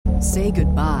Say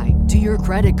goodbye to your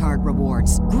credit card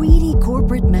rewards. Greedy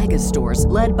corporate mega stores,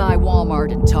 led by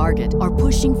Walmart and Target, are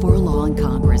pushing for a law in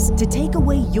Congress to take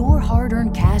away your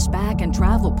hard-earned cash back and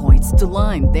travel points to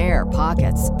line their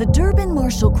pockets. The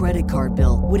Durbin-Marshall credit card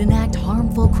bill would enact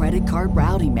harmful credit card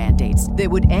routing mandates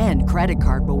that would end credit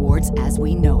card rewards as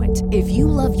we know it. If you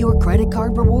love your credit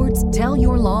card rewards, tell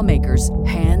your lawmakers,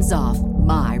 hands off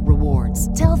my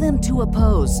rewards. Tell them to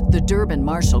oppose the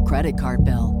Durbin-Marshall credit card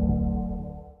bill.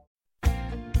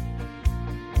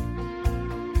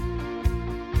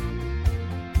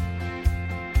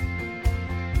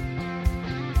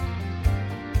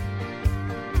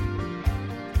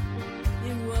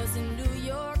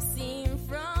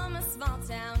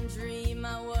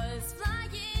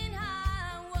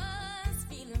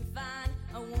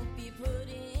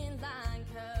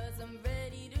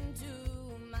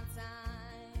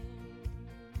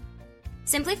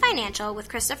 Simply Financial with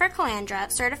Christopher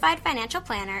Calandra, Certified Financial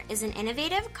Planner, is an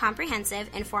innovative, comprehensive,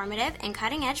 informative, and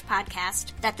cutting-edge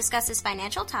podcast that discusses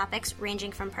financial topics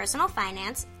ranging from personal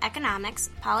finance, economics,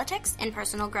 politics, and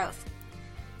personal growth.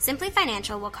 Simply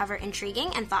Financial will cover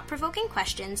intriguing and thought-provoking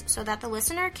questions so that the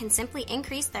listener can simply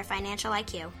increase their financial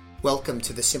IQ. Welcome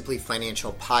to the Simply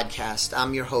Financial podcast.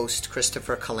 I'm your host,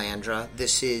 Christopher Calandra.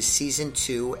 This is Season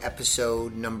 2,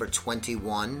 Episode number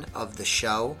 21 of the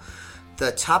show.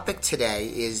 The topic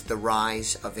today is the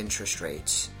rise of interest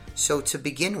rates. So to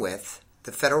begin with,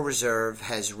 the Federal Reserve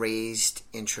has raised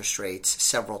interest rates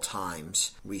several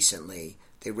times recently.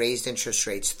 They raised interest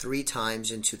rates 3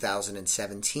 times in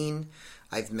 2017.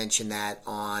 I've mentioned that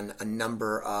on a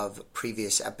number of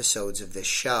previous episodes of this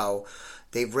show.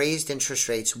 They've raised interest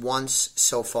rates once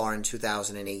so far in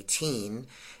 2018,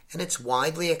 and it's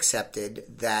widely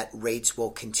accepted that rates will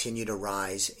continue to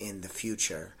rise in the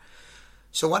future.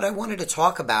 So what I wanted to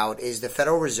talk about is the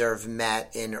Federal Reserve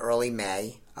met in early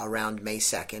May, around May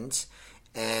 2nd,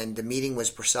 and the meeting was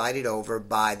presided over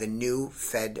by the new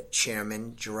Fed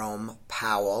Chairman, Jerome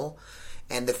Powell,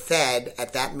 and the Fed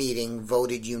at that meeting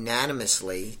voted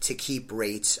unanimously to keep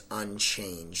rates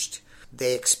unchanged.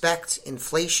 They expect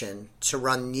inflation to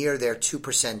run near their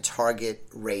 2% target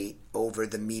rate over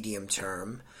the medium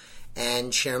term,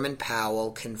 and Chairman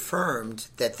Powell confirmed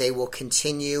that they will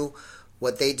continue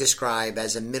what they describe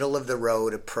as a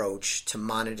middle-of-the-road approach to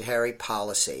monetary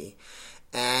policy,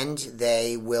 and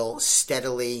they will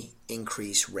steadily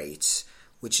increase rates,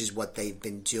 which is what they've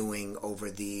been doing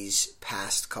over these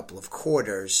past couple of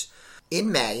quarters.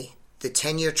 In May, the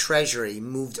 10-year Treasury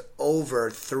moved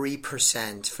over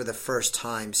 3% for the first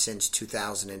time since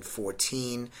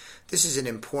 2014. This is an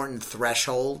important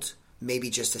threshold, maybe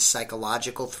just a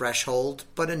psychological threshold,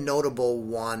 but a notable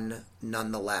one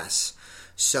nonetheless.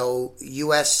 So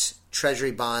U.S.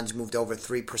 Treasury bonds moved over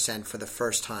 3% for the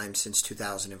first time since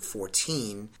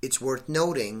 2014. It's worth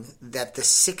noting that the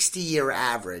 60-year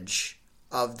average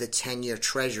of the 10-year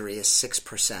Treasury is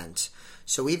 6%.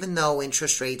 So even though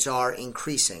interest rates are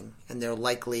increasing and they're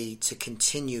likely to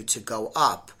continue to go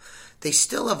up, they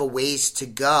still have a ways to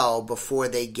go before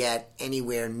they get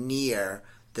anywhere near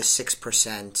the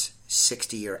 6%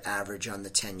 60-year average on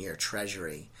the 10-year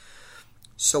Treasury.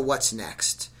 So what's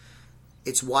next?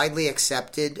 It's widely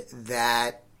accepted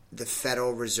that the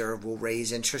Federal Reserve will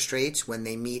raise interest rates when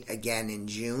they meet again in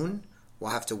June.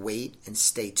 We'll have to wait and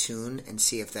stay tuned and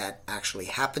see if that actually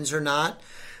happens or not.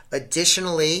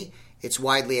 Additionally, it's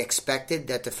widely expected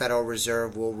that the Federal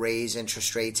Reserve will raise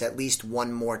interest rates at least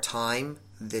one more time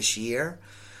this year.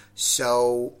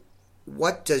 So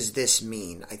what does this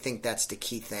mean? I think that's the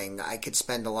key thing. I could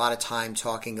spend a lot of time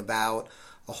talking about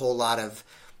a whole lot of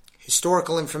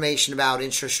historical information about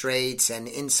interest rates and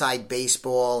inside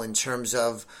baseball in terms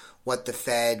of what the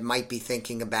Fed might be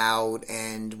thinking about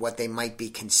and what they might be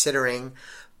considering.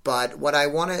 But what I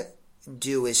want to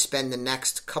do is spend the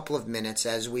next couple of minutes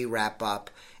as we wrap up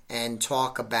and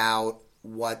talk about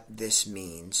what this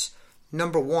means.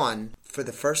 Number one, for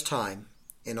the first time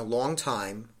in a long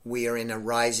time, we are in a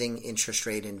rising interest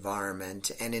rate environment.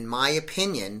 And in my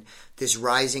opinion, this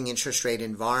rising interest rate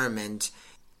environment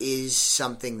is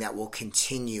something that will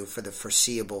continue for the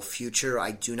foreseeable future. I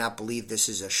do not believe this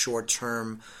is a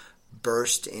short-term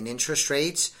burst in interest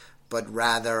rates, but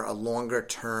rather a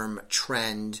longer-term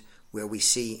trend where we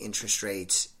see interest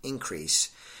rates increase.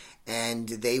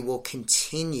 And rates will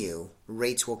continue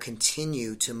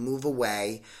to move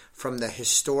away from the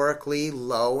historically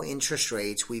low interest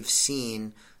rates we've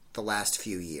seen the last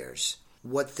few years.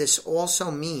 What this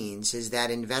also means is that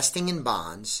investing in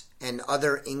bonds and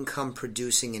other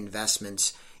income-producing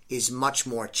investments is much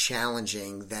more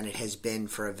challenging than it has been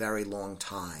for a very long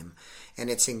time. And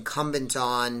it's incumbent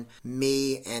on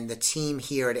me and the team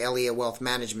here at Elliott Wealth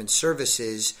Management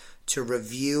Services to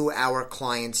review our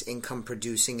clients'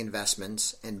 income-producing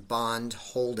investments and bond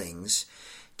holdings,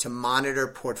 to monitor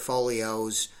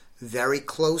portfolios very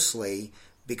closely,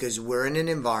 because we're in an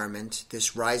environment,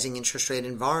 this rising interest rate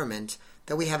environment,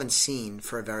 that we haven't seen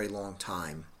for a very long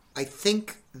time. I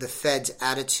think the Fed's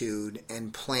attitude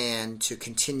and plan to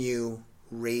continue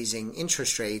raising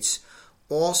interest rates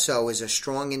also is a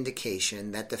strong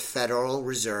indication that the Federal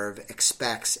Reserve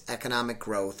expects economic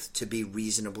growth to be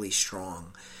reasonably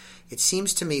strong. It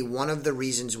seems to me one of the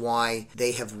reasons why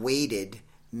they have waited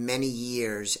many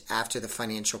years after the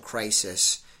financial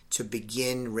crisis to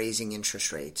begin raising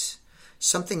interest rates,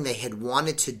 something they had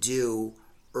wanted to do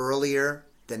earlier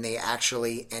than they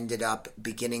actually ended up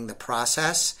beginning the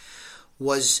process,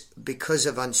 was because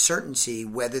of uncertainty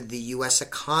whether the U.S.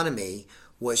 economy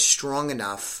was strong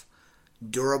enough,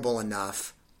 durable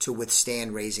enough to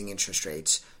withstand raising interest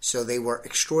rates. So they were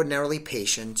extraordinarily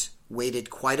patient, waited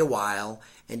quite a while,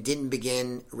 and didn't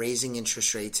begin raising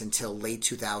interest rates until late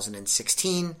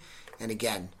 2016, and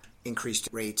again, increased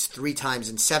rates 3 times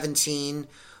in 2017,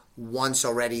 once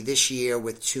already this year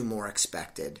with 2 more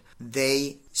expected.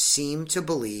 They seem to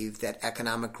believe that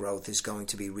economic growth is going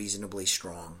to be reasonably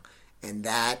strong, and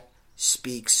that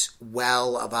speaks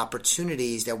well of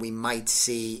opportunities that we might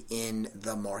see in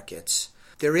the markets.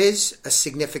 There is a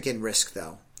significant risk,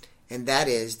 though, and that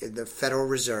is that the Federal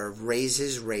Reserve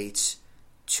raises rates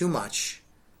too much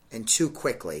and too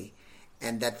quickly,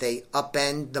 and that they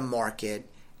upend the market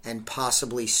and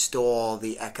possibly stall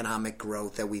the economic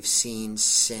growth that we've seen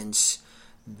since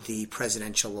the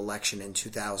presidential election in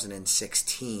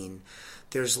 2016.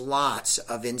 There's lots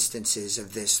of instances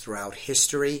of this throughout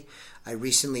history. I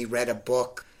recently read a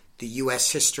book, The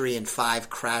U.S. History in 5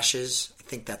 Crashes. I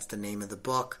think that's the name of the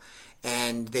book.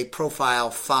 And they profile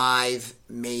 5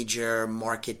 major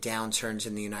market downturns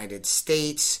in the United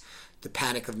States: the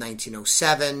Panic of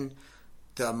 1907,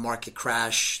 the market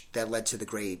crash that led to the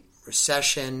Great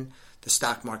Recession, the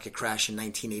stock market crash in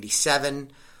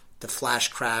 1987, the flash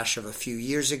crash of a few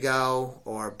years ago,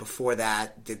 or before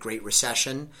that, the Great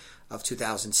Recession of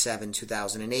 2007,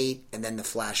 2008, and then the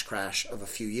flash crash of a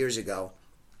few years ago.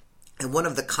 And one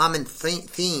of the common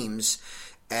themes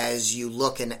as you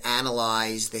look and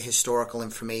analyze the historical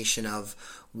information of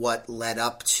what led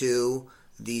up to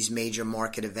these major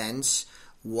market events,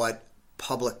 what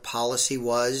public policy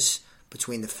was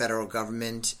between the federal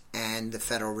government and the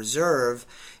Federal Reserve,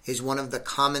 is one of the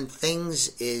common things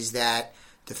is that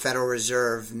the Federal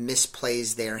Reserve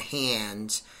misplays their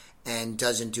hand and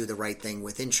doesn't do the right thing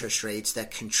with interest rates that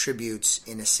contributes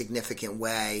in a significant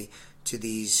way to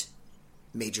these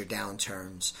major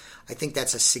downturns. I think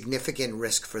that's a significant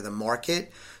risk for the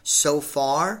market. So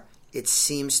far, it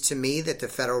seems to me that the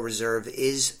Federal Reserve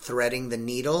is threading the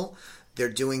needle. They're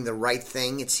doing the right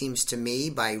thing, it seems to me,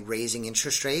 by raising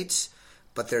interest rates,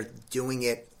 but they're doing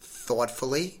it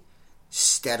thoughtfully,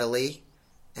 steadily,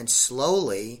 and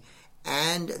slowly,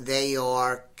 and they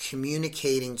are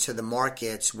communicating to the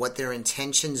markets what their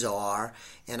intentions are,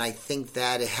 and I think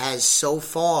that it has so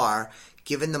far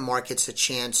given the markets a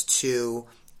chance to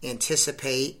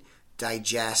anticipate,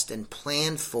 digest, and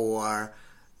plan for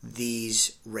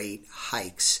these rate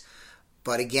hikes.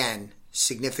 But again,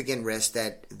 significant risk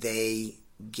that they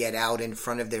get out in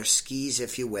front of their skis,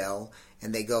 if you will,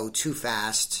 and they go too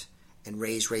fast and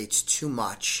raise rates too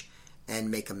much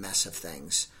and make a mess of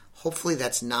things. Hopefully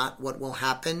that's not what will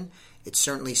happen. It's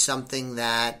certainly something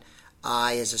that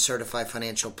I, as a certified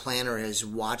financial planner, is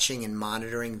watching and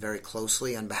monitoring very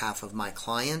closely on behalf of my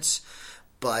clients.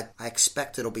 But I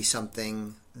expect it'll be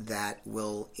something that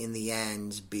will, in the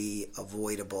end, be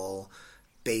avoidable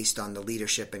based on the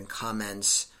leadership and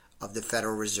comments of the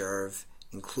Federal Reserve,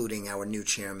 including our new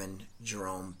chairman,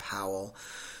 Jerome Powell.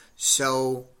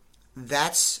 So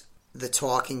that's the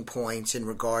talking points in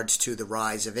regards to the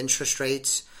rise of interest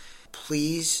rates.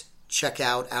 Please check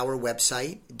out our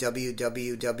website,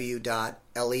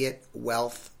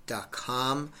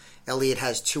 www.elliottwealth.com. Elliott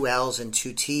has 2 L's and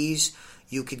 2 T's.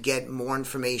 You could get more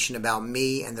information about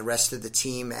me and the rest of the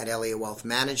team at Elliott Wealth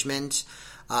Management.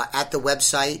 At the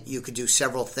website, you could do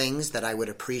several things that I would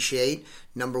appreciate.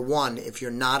 Number 1, if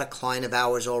you're not a client of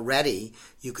ours already,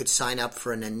 you could sign up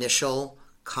for an initial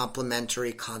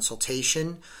complimentary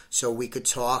consultation so we could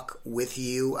talk with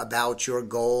you about your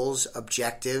goals,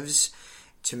 objectives,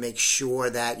 to make sure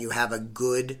that you have a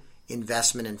good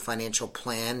investment and financial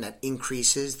plan that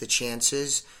increases the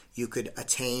chances you could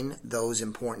attain those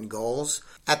important goals.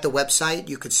 At the website,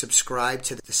 you could subscribe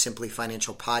to the Simply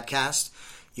Financial podcast.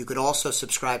 You could also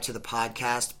subscribe to the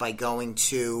podcast by going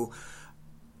to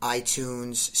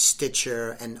iTunes,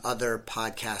 Stitcher, and other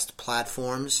podcast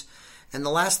platforms. And the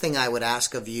last thing I would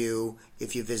ask of you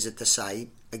if you visit the site,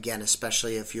 again,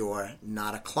 especially if you're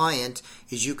not a client,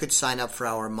 is you could sign up for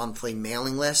our monthly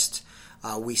mailing list.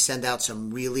 We send out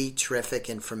some really terrific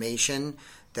information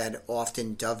that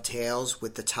often dovetails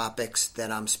with the topics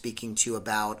that I'm speaking to you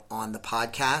about on the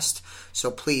podcast. So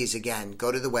please, again,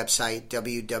 go to the website,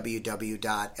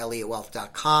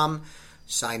 www.elliottwealth.com,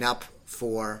 sign up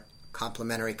for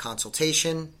complimentary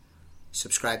consultation,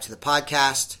 subscribe to the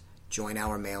podcast, join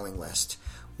our mailing list.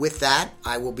 With that,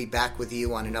 I will be back with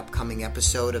you on an upcoming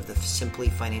episode of the Simply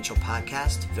Financial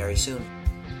Podcast very soon.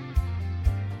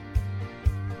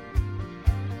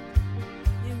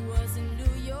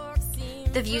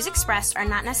 The views expressed are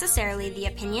not necessarily the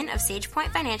opinion of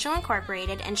SagePoint Financial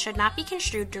Incorporated and should not be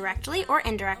construed directly or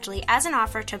indirectly as an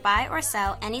offer to buy or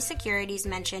sell any securities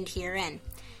mentioned herein.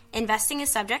 Investing is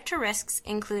subject to risks,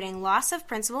 including loss of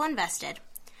principal invested.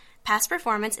 Past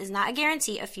performance is not a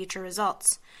guarantee of future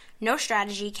results. No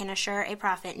strategy can assure a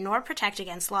profit nor protect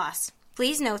against loss.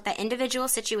 Please note that individual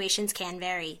situations can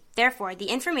vary. Therefore, the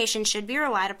information should be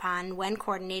relied upon when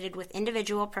coordinated with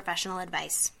individual professional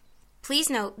advice.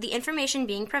 Please note, the information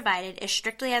being provided is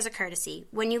strictly as a courtesy.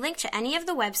 When you link to any of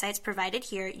the websites provided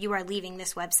here, you are leaving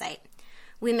this website.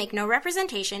 We make no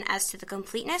representation as to the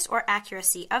completeness or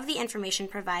accuracy of the information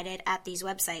provided at these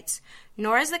websites,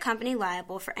 nor is the company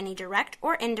liable for any direct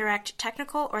or indirect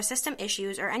technical or system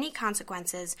issues or any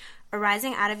consequences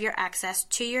arising out of your access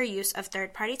to your use of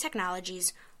third-party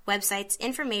technologies, websites,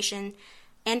 information,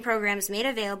 and programs made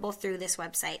available through this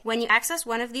website. When you access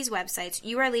one of these websites,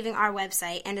 you are leaving our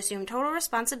website and assume total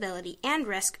responsibility and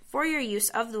risk for your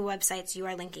use of the websites you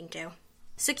are linking to.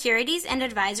 Securities and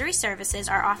advisory services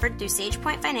are offered through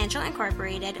SagePoint Financial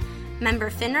Incorporated, member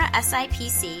FINRA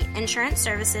SIPC. Insurance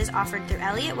services offered through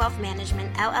Elliott Wealth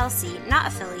Management, LLC, not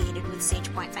affiliated with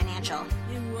SagePoint Financial.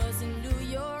 It was in New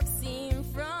York, seen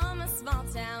from a small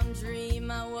town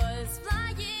dream. I was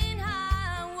flying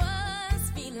high, I was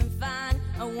feeling fine.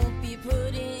 I won't be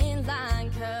put in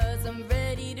line, 'cause I'm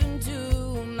ready to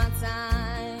do my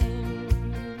time.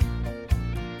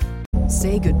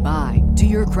 Say goodbye to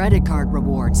your credit card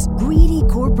rewards. Greedy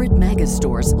corporate mega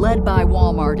stores, led by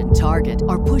Walmart and Target,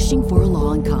 are pushing for a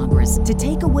law in Congress to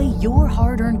take away your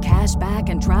hard-earned cash back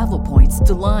and travel points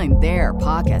to line their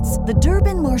pockets. The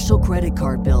Durbin-Marshall credit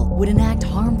card bill would enact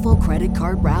harmful credit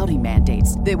card routing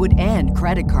mandates that would end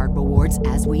credit card rewards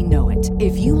as we know it.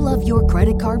 If you love your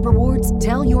credit card rewards,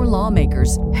 tell your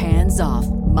lawmakers, hands off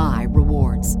my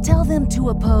rewards. Tell them to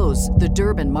oppose the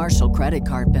Durbin-Marshall credit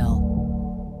card bill.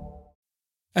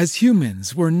 As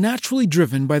humans, we're naturally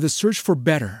driven by the search for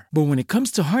better. But when it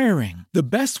comes to hiring, the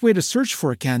best way to search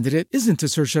for a candidate isn't to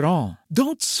search at all.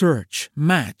 Don't search,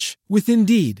 match with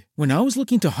Indeed. When I was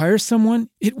looking to hire someone,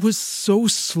 it was so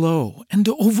slow and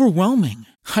overwhelming.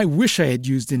 I wish I had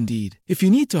used Indeed. If you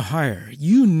need to hire,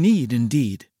 you need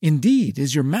Indeed. Indeed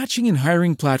is your matching and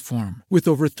hiring platform with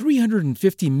over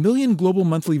 350 million global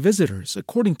monthly visitors,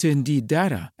 according to Indeed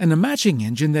data, and a matching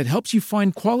engine that helps you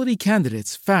find quality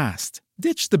candidates fast.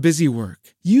 Ditch the busy work.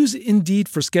 Use Indeed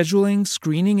for scheduling,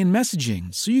 screening, and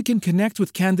messaging so you can connect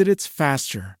with candidates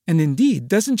faster. And Indeed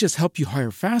doesn't just help you hire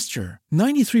faster.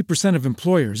 93% of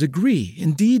employers agree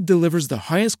Indeed delivers the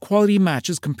highest quality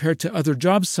matches compared to other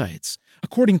job sites,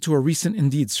 according to a recent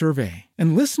Indeed survey.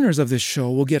 And listeners of this show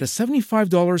will get a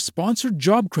 $75 sponsored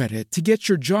job credit to get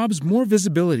your jobs more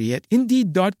visibility at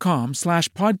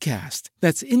Indeed.com/podcast.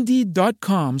 That's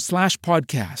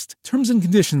Indeed.com/podcast. Terms and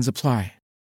conditions apply.